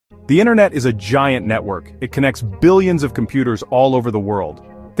The internet is a giant network. It connects billions of computers all over the world.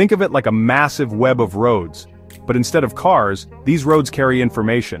 Think of it like a massive web of roads. But instead of cars, these roads carry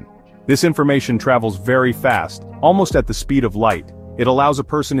information. This information travels very fast, almost at the speed of light. It allows a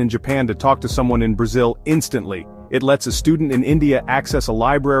person in Japan to talk to someone in Brazil instantly. It lets a student in India access a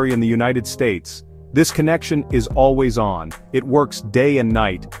library in the United States. This connection is always on. It works day and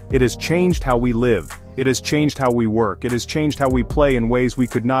night. It has changed how we live. It has changed how we work. It has changed how we play in ways we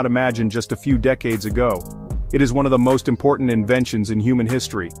could not imagine just a few decades ago. It is one of the most important inventions in human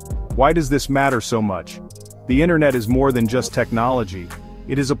history. Why does this matter so much? The internet is more than just technology.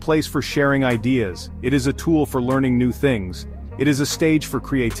 It is a place for sharing ideas. It is a tool for learning new things. It is a stage for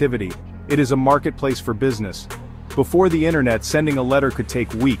creativity. It is a marketplace for business. Before the internet, sending a letter could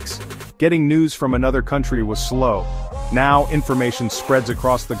take weeks. Getting news from another country was slow. Now, information spreads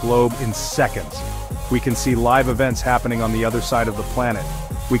across the globe in seconds. We can see live events happening on the other side of the planet.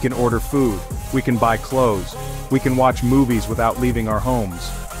 We can order food. We can buy clothes. We can watch movies without leaving our homes.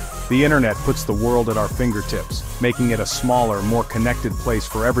 The internet puts the world at our fingertips, making it a smaller, more connected place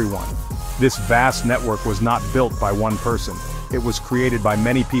for everyone. This vast network was not built by one person. It was created by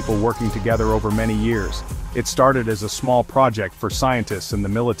many people working together over many years. It started as a small project for scientists and the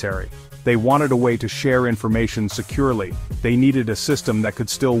military. They wanted a way to share information securely. They needed a system that could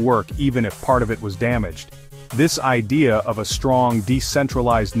still work even if part of it was damaged. This idea of a strong,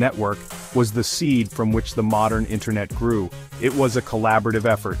 decentralized network was the seed from which the modern internet grew. It was a collaborative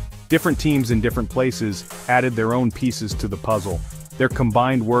effort. Different teams in different places added their own pieces to the puzzle. Their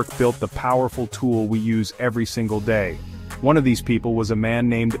combined work built the powerful tool we use every single day. One of these people was a man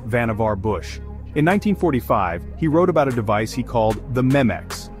named Vannevar Bush. In 1945, he wrote about a device he called the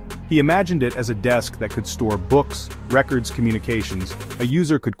Memex. He imagined it as a desk that could store books, records, communications. A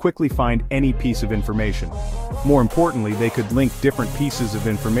user could quickly find any piece of information. More importantly, they could link different pieces of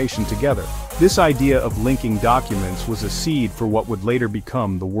information together. This idea of linking documents was a seed for what would later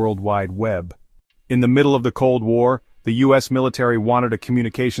become the World Wide Web. In the middle of the Cold War, the US military wanted a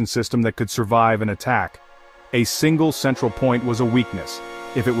communication system that could survive an attack. A single central point was a weakness.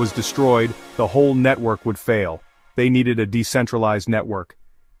 If it was destroyed, the whole network would fail. They needed a decentralized network.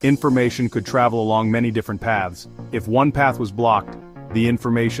 Information could travel along many different paths. If one path was blocked, the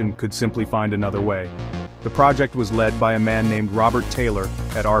information could simply find another way. The project was led by a man named Robert Taylor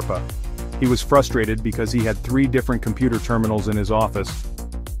at ARPA. He was frustrated because he had 3 different computer terminals in his office.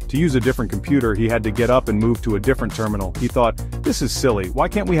 To use a different computer, he had to get up and move to a different terminal. He thought, this is silly, why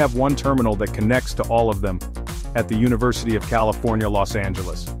can't we have one terminal that connects to all of them? At the University of California, Los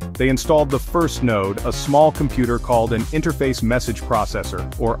Angeles, they installed the first node, a small computer called an Interface Message Processor,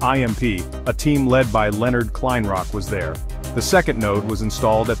 or IMP. A team led by Leonard Kleinrock was there. The second node was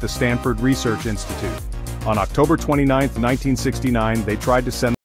installed at the Stanford Research Institute. On October 29, 1969, they tried to send